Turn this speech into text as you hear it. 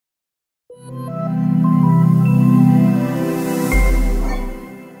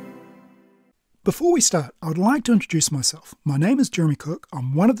Before we start, I would like to introduce myself. My name is Jeremy Cook.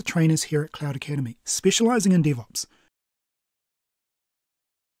 I'm one of the trainers here at Cloud Academy, specializing in DevOps.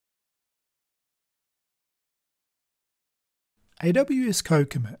 AWS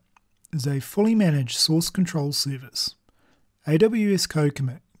CodeCommit is a fully managed source control service. AWS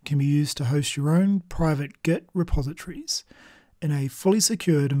CodeCommit can be used to host your own private Git repositories in a fully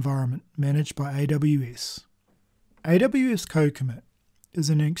secured environment managed by AWS. AWS CodeCommit is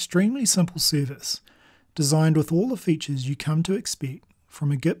an extremely simple service designed with all the features you come to expect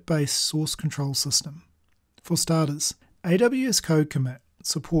from a Git-based source control system. For starters, AWS CodeCommit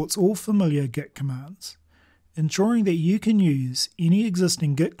supports all familiar Git commands, ensuring that you can use any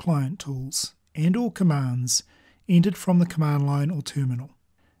existing Git client tools and/or commands entered from the command line or terminal.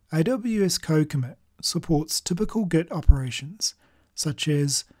 AWS CodeCommit supports typical Git operations such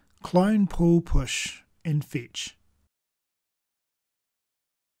as clone, pull, push, and fetch.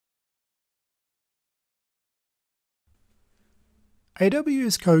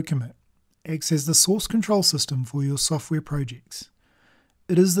 AWS CodeCommit acts as the source control system for your software projects.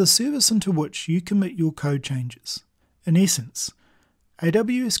 It is the service into which you commit your code changes. In essence,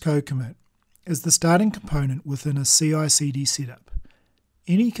 AWS CodeCommit is the starting component within a CICD setup.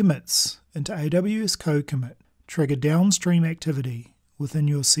 Any commits into AWS CodeCommit trigger downstream activity within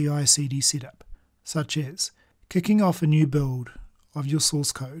your CICD setup, such as kicking off a new build of your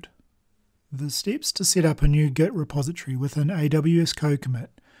source code. The steps to set up a new Git repository within AWS CodeCommit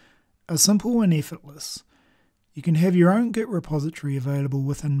are simple and effortless. You can have your own Git repository available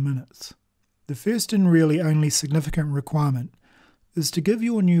within minutes. The first and really only significant requirement is to give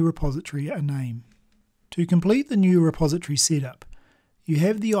your new repository a name. To complete the new repository setup, you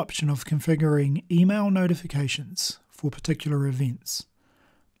have the option of configuring email notifications for particular events.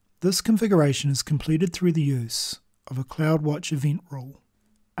 This configuration is completed through the use of a CloudWatch event rule.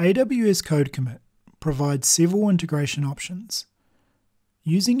 AWS CodeCommit provides several integration options.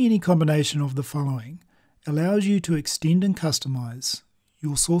 Using any combination of the following allows you to extend and customize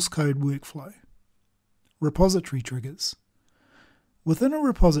your source code workflow. Repository triggers. Within a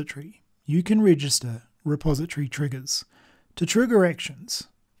repository, you can register repository triggers to trigger actions,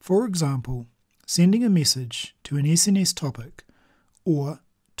 for example, sending a message to an SNS topic or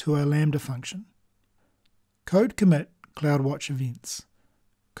to a Lambda function. CodeCommit CloudWatch events.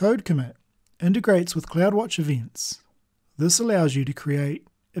 CodeCommit integrates with CloudWatch events. This allows you to create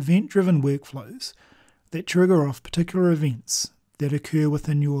event-driven workflows that trigger off particular events that occur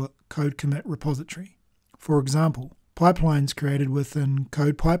within your CodeCommit repository. For example, pipelines created within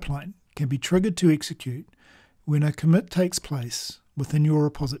Code Pipeline can be triggered to execute when a commit takes place within your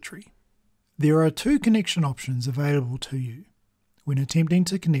repository. There are two connection options available to you when attempting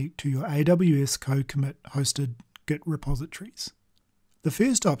to connect to your AWS CodeCommit hosted Git repositories. The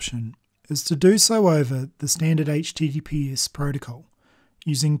first option is to do so over the standard HTTPS protocol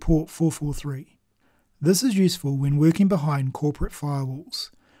using port 443. This is useful when working behind corporate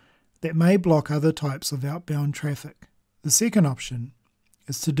firewalls that may block other types of outbound traffic. The second option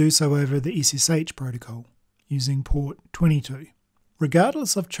is to do so over the SSH protocol using port 22.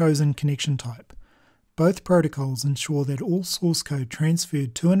 Regardless of chosen connection type, both protocols ensure that all source code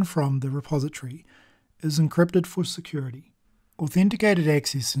transferred to and from the repository is encrypted for security. Authenticated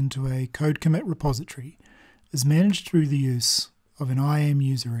access into a CodeCommit repository is managed through the use of an IAM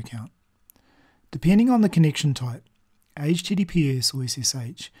user account. Depending on the connection type, HTTPS or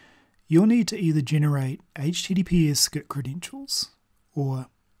SSH, you'll need to either generate HTTPS Git credentials or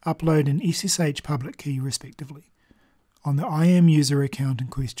upload an SSH public key respectively on the IAM user account in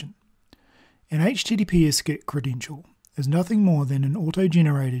question. An HTTPS Git credential is nothing more than an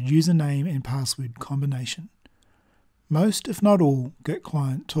auto-generated username and password combination. Most, if not all, Git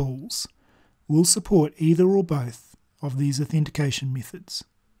client tools will support either or both of these authentication methods.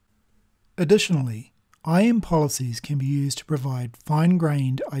 Additionally, IAM policies can be used to provide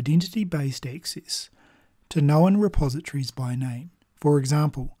fine-grained identity-based access to known repositories by name. For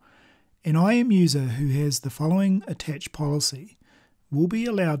example, an IAM user who has the following attached policy will be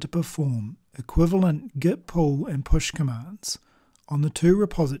allowed to perform equivalent git pull and push commands on the two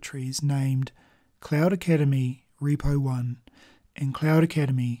repositories named Cloud Academy Repo 1 and Cloud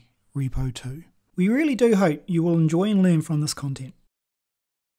Academy Repo 2. We really do hope you will enjoy and learn from this content.